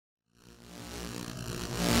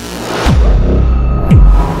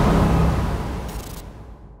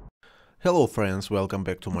Hello friends, welcome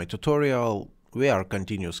back to my tutorial. We are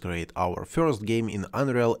continuous create our first game in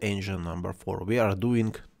Unreal Engine number 4. We are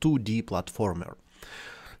doing 2D platformer.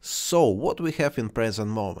 So what we have in present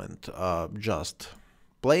moment, just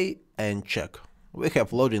play and check. We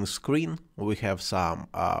have loading screen, we have some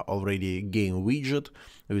already game widget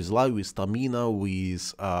with life, with stamina,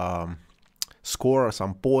 with score,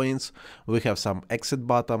 some points, we have some exit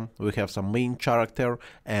button, we have some main character,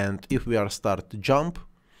 and if we are start jump,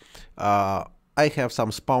 I have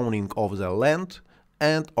some spawning of the land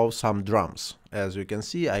and of some drums. As you can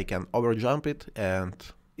see, I can overjump it and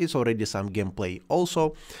it's already some gameplay.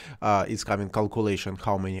 Also, it's coming calculation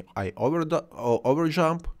how many I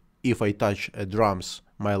overjump. If I touch drums,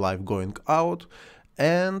 my life going out,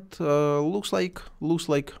 and looks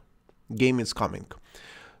like game is coming.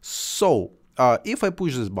 So if I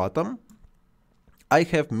push this button, I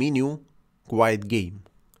have menu quiet game.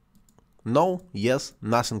 No, yes,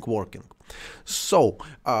 nothing working. So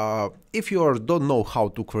if you don't know how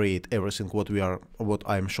to create everything what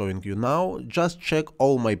I'm showing you now, just check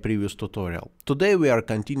all my previous tutorial. Today we are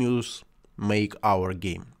continuous make our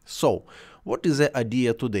game. So what is the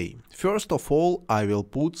idea today? First of all, I will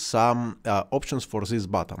put some options for this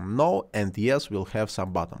button. No and yes will have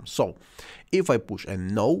some buttons. So if I push a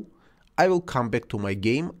no, I will come back to my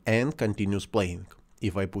game and continues playing.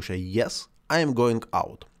 If I push a yes, I am going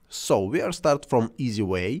out. So we are start from easy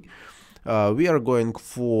way. We are going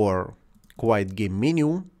for quiet game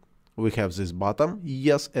menu. We have this button.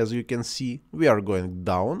 Yes, as you can see, we are going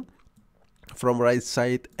down from right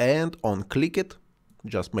side and on click it.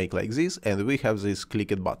 Just make like this, and we have this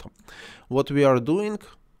click it button. What we are doing,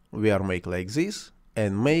 we are make like this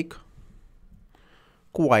and make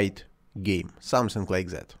quiet game, something like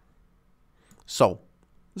that. So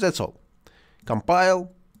that's all.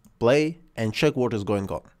 Compile, play, and check what is going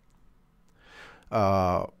on.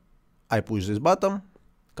 I push this button,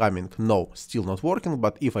 coming no, still not working,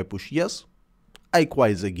 but if I push yes, I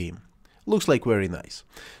quit the game. Looks like very nice.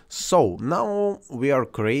 So now we are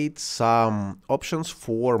create some options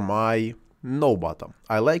for my no button.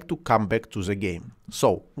 I like to come back to the game.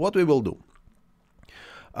 So what we will do?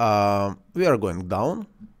 We are going down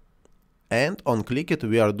and on click it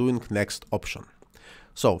we are doing next option.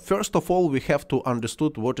 So first of all we have to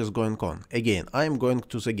understood what is going on. Again, I am going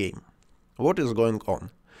to the game. What is going on?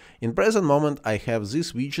 In present moment I have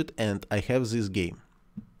this widget and I have this game.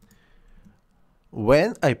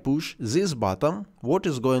 When I push this button, what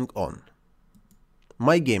is going on?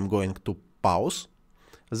 My game going to pause,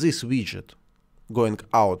 this widget going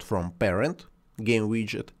out from parent, game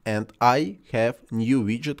widget, and I have new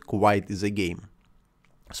widget quite the game.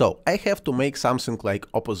 So I have to make something like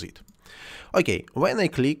opposite. Okay, when I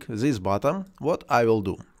click this button, what I will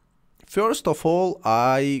do? First of all,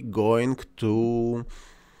 I going to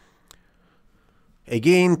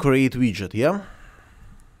again create widget, yeah?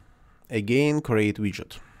 Again create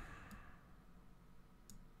widget.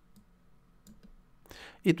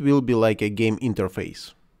 It will be like a game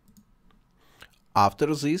interface.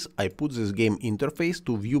 After this, I put this game interface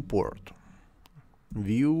to viewport.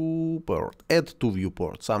 Viewport, add to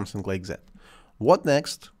viewport, something like that. What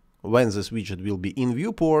next? When this widget will be in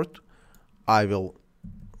viewport, I will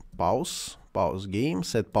pause game,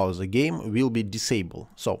 set pause the game will be disabled.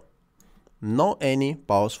 So no any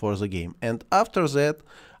pause for the game. And after that,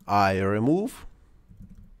 I remove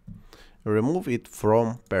it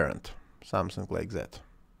from parent, something like that.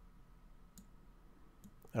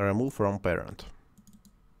 Remove from parent.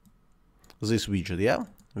 This widget, yeah?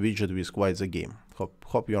 Widget with quite the game.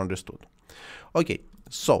 Hope you understood. Okay,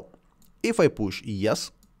 so if I push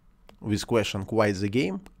yes with question quite the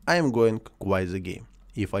game, I am going quite the game.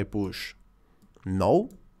 If I push no,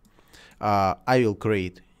 I will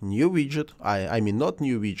create new widget. I mean not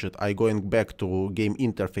new widget, I going back to game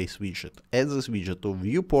interface widget. Add this widget to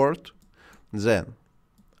viewport, then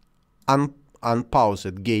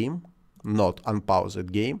unpaused game, not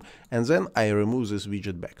unpaused game, and then I remove this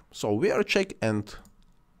widget back. So we are check and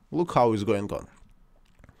look how it's going on.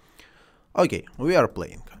 Okay, we are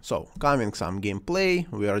playing. So coming some gameplay,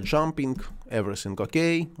 we are jumping, everything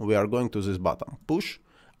okay. We are going to this button, push.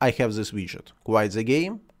 I have this widget, quite the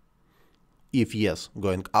game. If yes,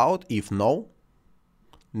 going out. If no,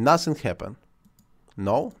 nothing happen.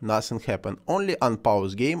 No, nothing happen. Only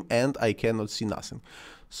unpause game and I cannot see nothing.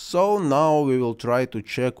 So now we will try to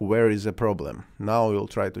check where is the problem.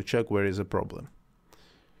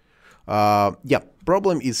 Yeah,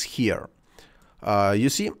 problem is here. You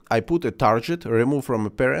see, I put a target, remove from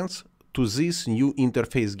parents to this new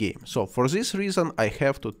interface game. So for this reason, I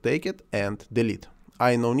have to take it and delete.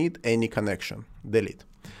 I no need any connection. Delete.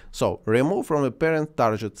 So remove from the parent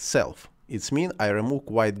target self. It means I remove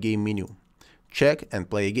quiet game menu. Check and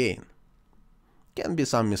play again. Can be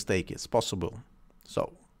some mistake, it's possible.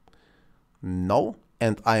 So, no,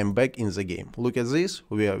 and I am back in the game. Look at this,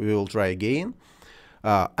 we will try again.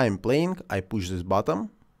 I'm playing, I push this button,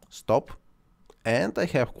 stop, and I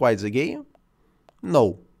have quiet the game.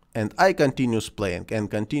 No, and I continues playing and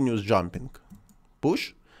continues jumping.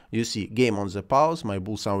 Push, you see game on the pause, my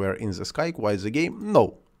bull somewhere in the sky, quiet the game.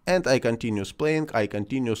 No, and I continues playing, I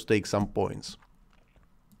continues take some points.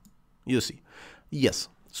 You see, yes,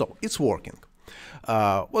 so it's working.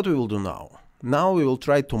 What we will do now? Now we will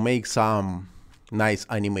try to make some nice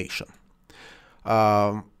animation.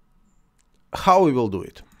 How we will do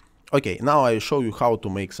it? Okay, now I show you how to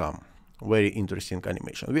make some very interesting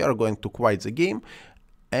animation. We are going to quiet the game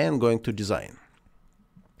and going to design.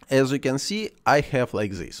 As you can see, I have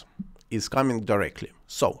like this. It's coming directly.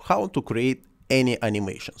 So how to create any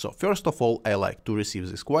animation? So first of all, I like to receive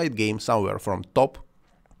this quiet game somewhere from top,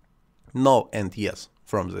 no and yes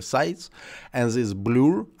from the sides, and this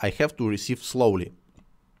blur I have to receive slowly,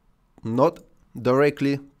 not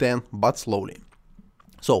directly 10 but slowly.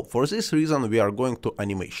 So for this reason we are going to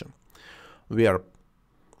animation. We are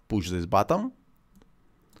push this button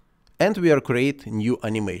and we are create new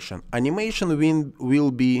animation. Animation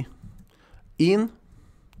will be in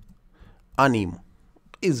anim.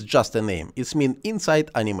 It's just a name. It's mean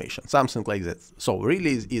inside animation, something like that. So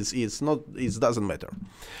really it's not, it doesn't matter.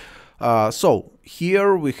 So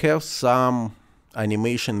here we have some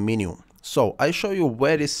animation menu. So I show you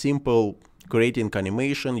very simple creating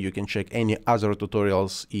animation. You can check any other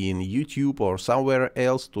tutorials in YouTube or somewhere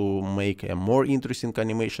else to make a more interesting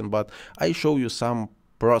animation, but I show you some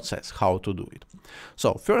process how to do it.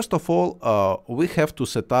 So first of all, we have to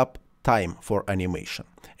set up time for animation.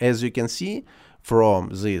 As you can see, from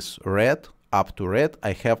this red up to red,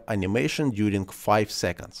 I have animation during 5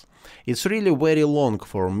 seconds. It's really very long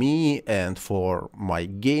for me and for my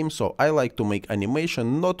game, so I like to make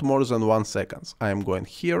animation not more than 1 second. I am going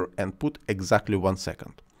here and put exactly 1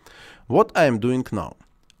 second. What I am doing now?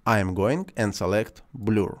 I am going and select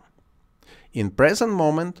blur. In present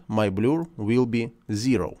moment, my blur will be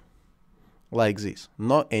 0, like this,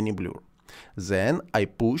 no any blur. Then I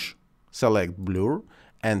push, select blur,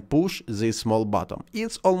 and push this small button.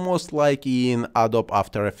 It's almost like in Adobe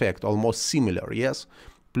After Effects, almost similar, yes?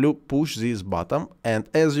 Push this button, and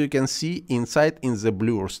as you can see inside in the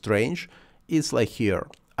blur range, it's like here.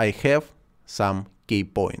 I have some key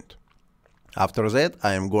point. After that,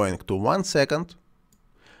 I am going to 1 second,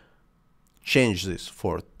 change this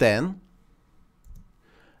for 10,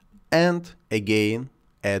 and again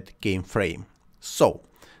add keyframe. So,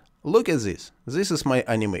 look at this. This is my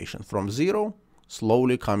animation from 0,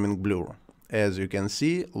 slowly coming blur. As you can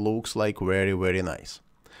see, looks like very, very nice.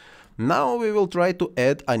 Now we will try to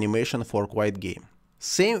add animation for quiet game.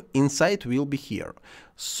 Same inside will be here.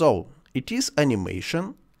 So it is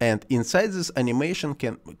animation, and inside this animation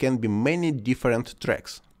can be many different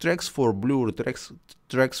tracks. Tracks for blur,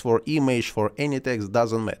 tracks for image, for any text,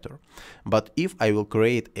 doesn't matter. But if I will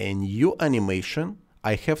create a new animation,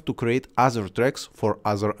 I have to create other tracks for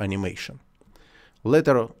other animation.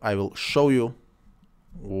 Later I will show you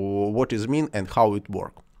what is mean and how it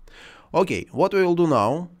work. Okay, what we will do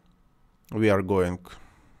now? We are going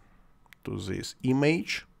to this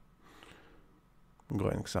image,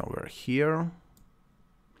 going somewhere here,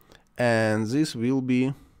 and this will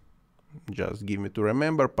be, just give me to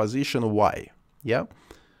remember, position Y, yeah,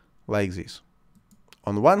 like this.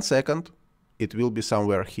 On 1 second, it will be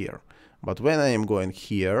somewhere here, but when I am going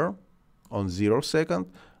here, on 0 second,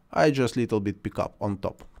 I just little bit pick up on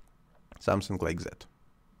top, something like that.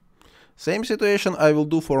 Same situation I will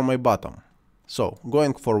do for my bottom. So,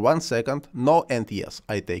 going for 1 second, no and yes,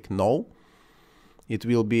 I take no, it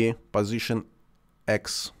will be position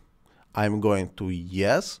X. I'm going to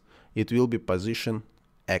yes, it will be position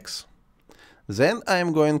X. Then I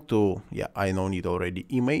am going to, yeah, I don't need already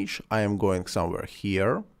image, I am going somewhere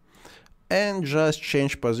here, and just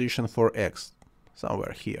change position for X,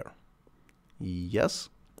 somewhere here. Yes,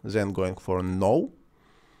 then going for no,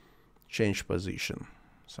 change position,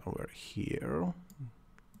 somewhere here.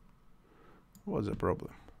 What's the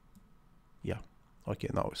problem? Yeah, okay,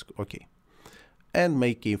 now it's okay. And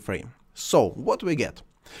make keyframe. So, what we get?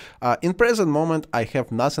 In present moment, I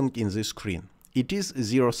have nothing in this screen. It is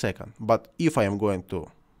 0 second, but if I am going to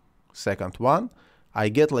second 1, I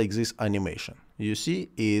get like this animation. You see,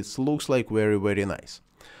 it looks like very, very nice.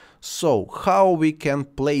 So, how we can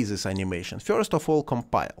play this animation? First of all,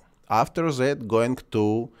 compile. After that, going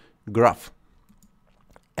to graph.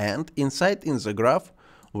 And inside in the graph,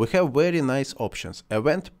 we have very nice options.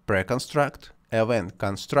 Event preconstruct, event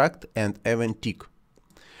construct and event tick.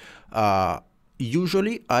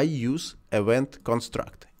 Usually I use event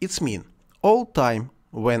construct. It's mean all time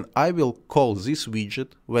when I will call this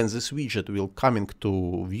widget, when this widget will coming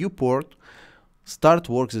to viewport, start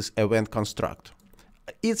work this event construct.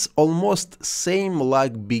 It's almost same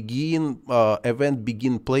like begin event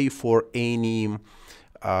begin play for any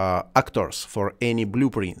actors, for any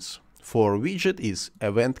blueprints. For widget is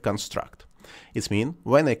event construct. It's mean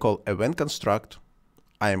when I call event construct,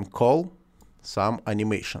 I am call some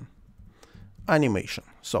animation.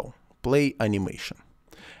 So play animation.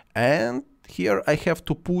 And here I have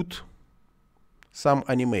to put some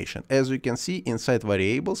animation. As you can see inside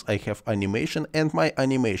variables, I have animation and my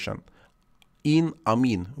animation in a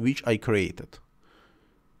mean which I created.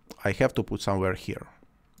 I have to put somewhere here.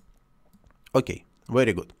 Okay,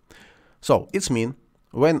 very good. So it's mean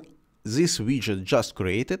when this widget just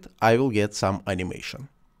created, I will get some animation.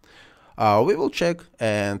 We will check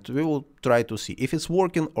and we will try to see if it's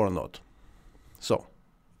working or not. So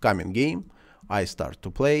come in game, I start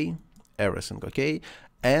to play, everything okay.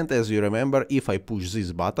 And as you remember, if I push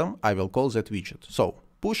this button, I will call that widget. So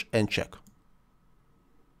push and check.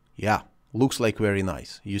 Yeah, looks like very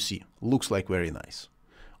nice. You see, looks like very nice.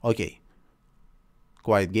 Okay.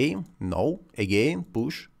 Quiet game, no, again,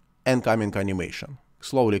 push, and coming animation.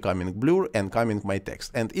 Slowly coming blur and coming my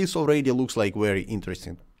text. And it already looks like very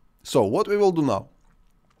interesting. So what we will do now?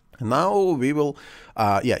 Now we will,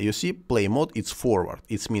 you see, play mode, it's forward.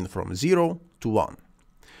 It's mean from 0 to 1.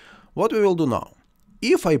 What we will do now?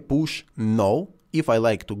 If I push no, if I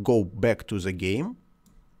like to go back to the game,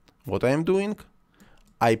 what I am doing?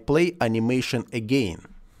 I play animation again.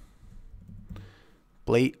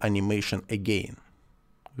 Play animation again.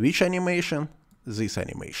 Which animation? This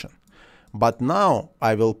animation. But now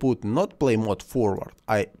I will put not play mode forward,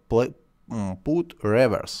 I put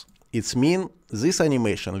reverse. It's mean this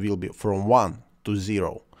animation will be from 1 to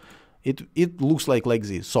 0. It looks like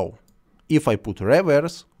this. So if I put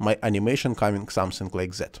reverse, my animation coming something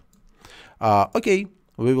like that. Okay,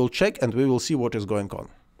 we will check and we will see what is going on.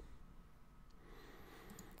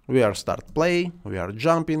 We are start play, we are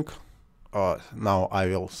jumping. Now I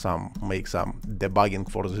will make some debugging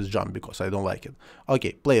for this jump because I don't like it.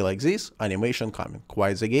 Okay, play like this, animation coming.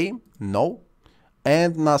 Quiet the game, no,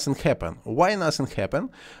 and nothing happened. Why nothing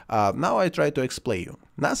happened? Now I try to explain you.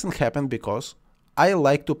 Nothing happened because I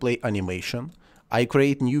like to play animation. I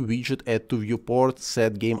create new widget, add to viewport,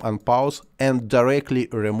 set game on pause, and directly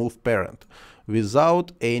remove parent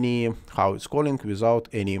without any, without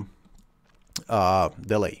any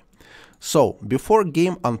delay. So before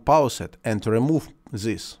game unpaused and remove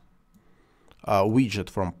this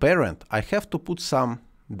widget from parent, I have to put some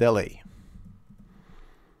delay.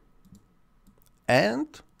 And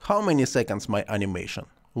how many seconds my animation?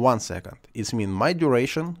 1 second. It means my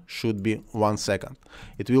duration should be 1 second.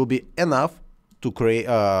 It will be enough to create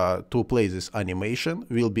to play this animation,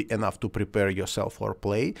 will be enough to prepare yourself for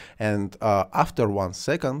play, and after 1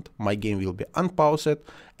 second my game will be unpaused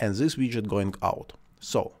and this widget going out.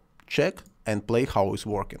 So check and play how it's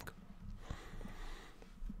working.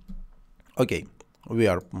 Okay, we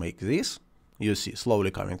are make this, you see slowly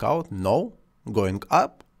coming out, no, going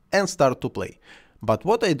up and start to play. But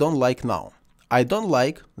what I don't like now, I don't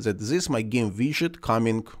like that this my game widget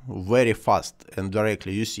coming very fast and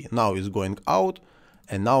directly, you see now it's going out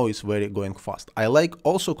and now it's very going fast. I like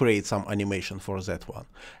also create some animation for that one.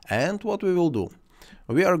 And what we will do,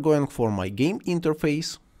 we are going for my game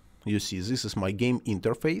interface. You see, this is my game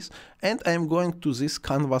interface, and I am going to this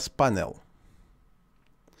canvas panel.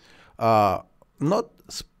 Not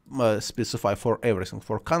specify for everything,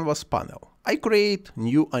 for canvas panel. I create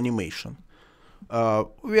new animation.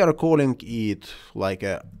 We are calling it like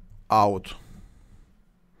a out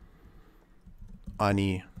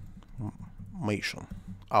animation.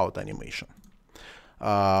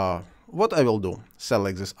 What I will do,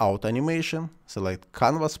 select this out animation, select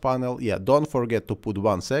canvas panel. Yeah, don't forget to put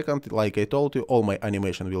 1 second. Like I told you, all my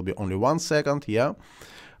animation will be only 1 second. Yeah.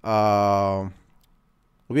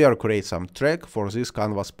 We are create some track for this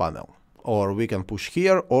canvas panel, or we can push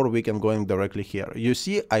here, or we can going directly here. You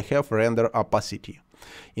see, I have render opacity.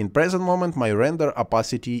 In present moment, my render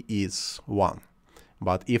opacity is 1.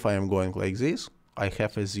 But if I am going like this, I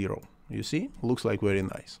have a 0. You see, looks like very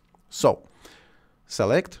nice. So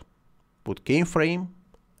select, put keyframe,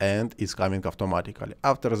 and it's coming automatically.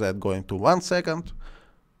 After that, going to 1 second,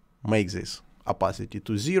 make this opacity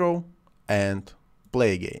to 0 and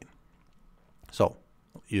play again. So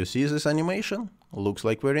you see this animation, looks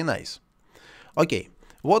like very nice. Okay,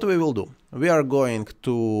 what we will do, we are going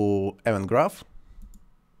to event graph,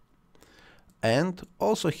 and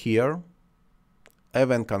also here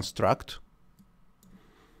event construct,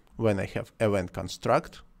 when I have event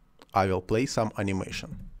construct, I will play some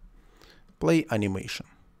animation. Play animation.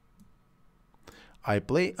 I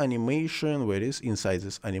play animation, where is inside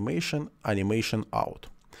this animation, animation out.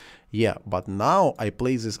 Yeah, but now I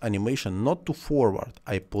play this animation not to forward,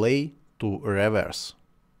 I play to reverse.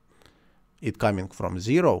 It coming from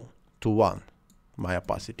 0 to 1, my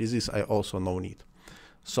opacity. This I also no need.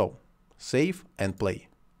 So, save and play.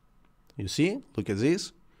 You see, look at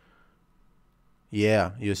this.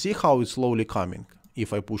 Yeah, you see how it's slowly coming.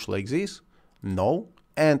 If I push like this, no,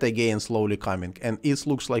 and again slowly coming, and it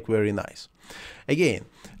looks like very nice. Again,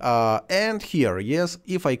 and here, yes,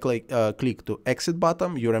 if I click to exit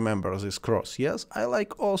button, you remember this cross, yes, I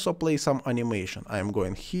like also play some animation. I'm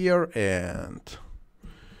going here and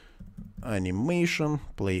animation,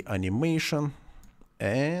 play animation,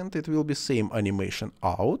 and it will be same animation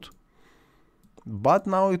out, but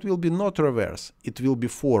now it will be not reverse, it will be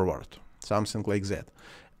forward, something like that.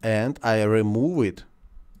 And I remove it.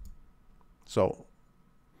 So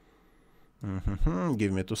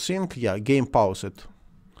give me to sync. Yeah, game paused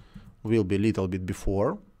will be a little bit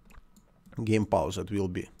before. Game paused will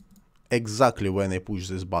be exactly when I push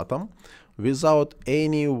this button, without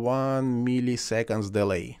any 1 milliseconds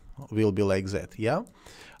delay. Will be like that, yeah.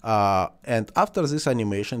 And after this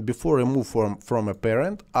animation, before I move from a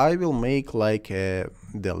parent, I will make like a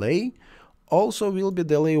delay. Also will be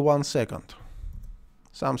delay 1 second,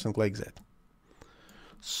 something like that.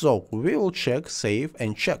 So we will check, save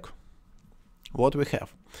and check what we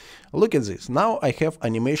have. Look at this. Now I have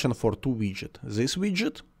animation for 2 widgets. This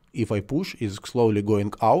widget, if I push, is slowly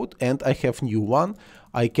going out, and I have new one.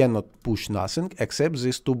 I cannot push nothing except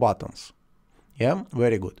these 2 buttons. Yeah,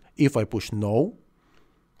 very good. If I push no,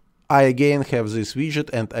 I again have this widget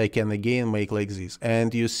and I can again make like this.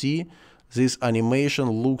 And you see, this animation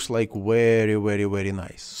looks like very, very, very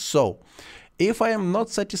nice. So if I am not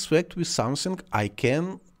satisfied with something, I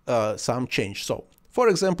can some change. So for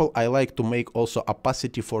example, I like to make also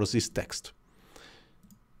opacity for this text,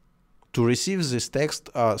 to receive this text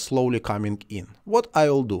slowly coming in. What I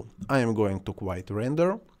will do, I am going to quiet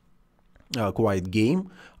render, quiet game.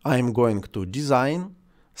 I am going to design,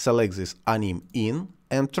 select this anim in,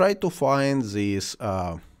 and try to find this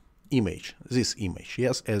image,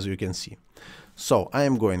 yes, as you can see. So I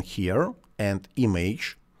am going here and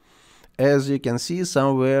image. As you can see,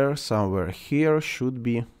 somewhere here should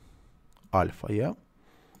be alpha, yeah?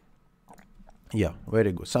 Yeah,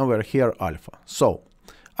 very good. Somewhere here alpha. So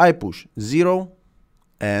I push 0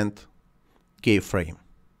 and keyframe.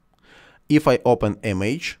 If I open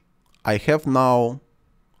image, I have now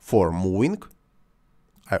for moving.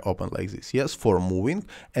 I open like this, yes, for moving.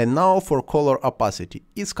 And now for color opacity,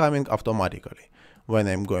 it's coming automatically. When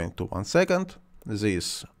I'm going to 1 second,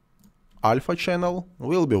 this alpha channel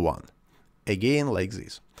will be 1. Again, like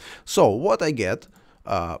this. So what I get,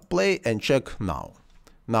 play and check now.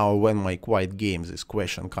 Now when my quiet game, this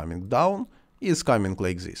question coming down, is coming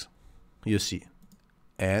like this. You see.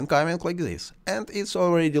 And coming like this. And it's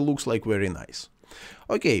already looks like very nice.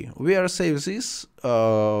 Okay, we are save this.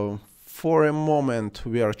 For a moment,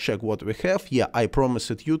 we are check what we have. Yeah, I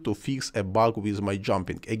promised you to fix a bug with my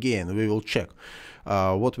jumping. Again, we will check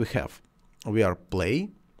what we have. We are play,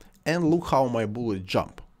 and look how my bullet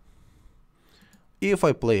jump. If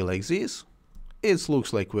I play like this, it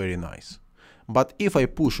looks like very nice. But if I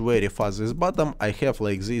push very fast this button, I have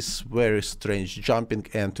like this very strange jumping,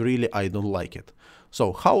 and really I don't like it.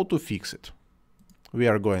 So how to fix it? We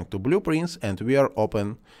are going to blueprints and we are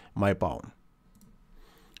open my pawn.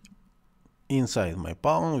 Inside my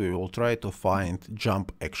pawn, we will try to find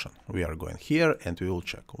jump action. We are going here and we will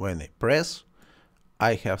check. When I press,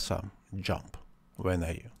 I have some jump. When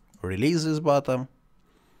I release this button,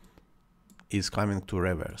 it's coming to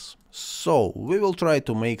reverse. So we will try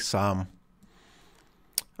to make some,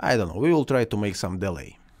 I don't know, we will try to make some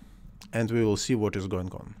delay. And we will see what is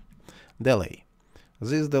going on. Delay.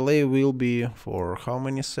 This delay will be for how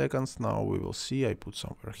many seconds? Now we will see. I put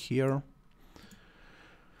somewhere here.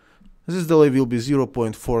 This delay will be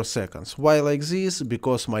 0.4 seconds. Why like this?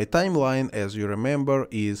 Because my timeline, as you remember,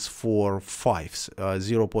 is for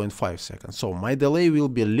 0.5 seconds. So my delay will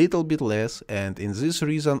be a little bit less, and in this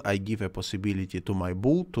reason I give a possibility to my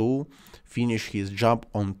bull to finish his jump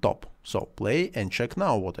on top. So play and check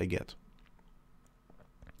now what I get.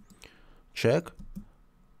 Check.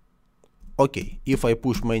 Okay, if I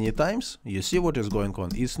push many times, you see what is going on.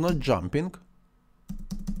 It's not jumping.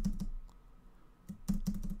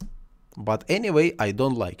 But anyway, I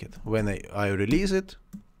don't like it. When I release it,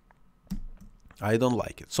 I don't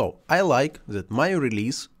like it. So I like that my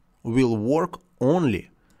release will work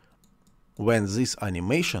only when this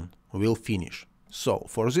animation will finish. So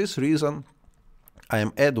for this reason, I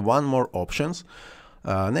am add one more options.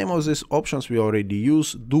 Name of these options we already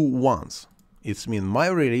use, do once. It means my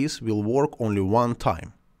release will work only one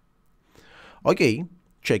time. Okay,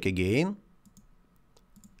 check again.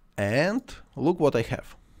 And look what I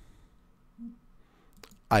have.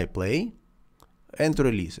 I play and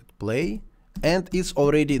release it. Play, and it's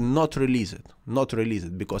already not released. Not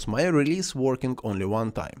released because my release working only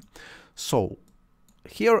one time. So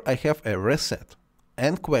here I have a reset.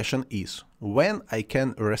 And question is, when I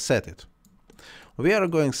can reset it? We are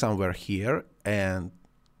going somewhere here, and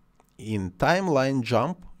in timeline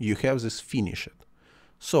jump you have this finish it.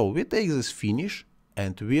 So we take this finish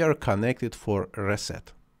and we are connected for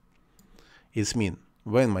reset. It means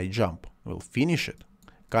when my jump will finish it,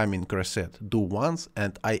 coming reset do once,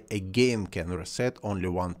 and I again can reset only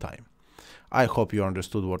one time. I hope you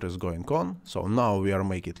understood what is going on. So now we are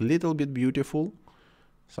making it a little bit beautiful,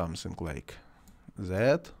 something like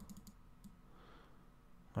that.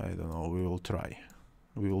 I don't know, we will try.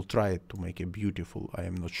 We will try to make it beautiful. I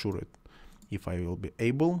am not sure if I will be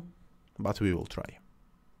able, but we will try.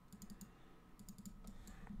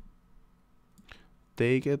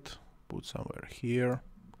 Take it, put somewhere here,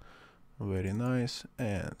 very nice,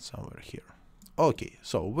 and somewhere here. Okay,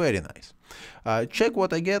 so very nice. Check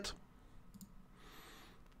what I get.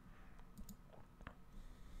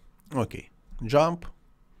 Okay, jump,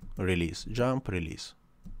 release, jump, release,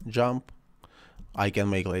 jump. I can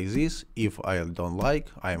make like this. If I don't like,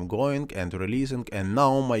 I am going and releasing, and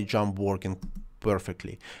now my jump working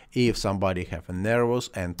perfectly. If somebody have a nervous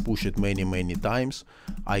and push it many times,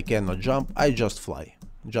 I cannot jump, I just fly,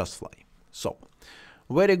 So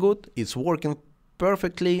very good, it's working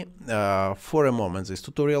perfectly. For a moment this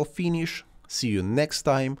tutorial finish. See you next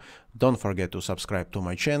time. Don't forget to subscribe to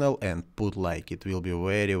my channel and put like, it will be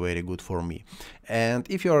very good for me. And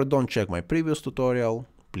if you don't check my previous tutorial,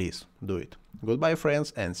 please do it. Goodbye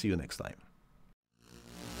friends, and see you next time.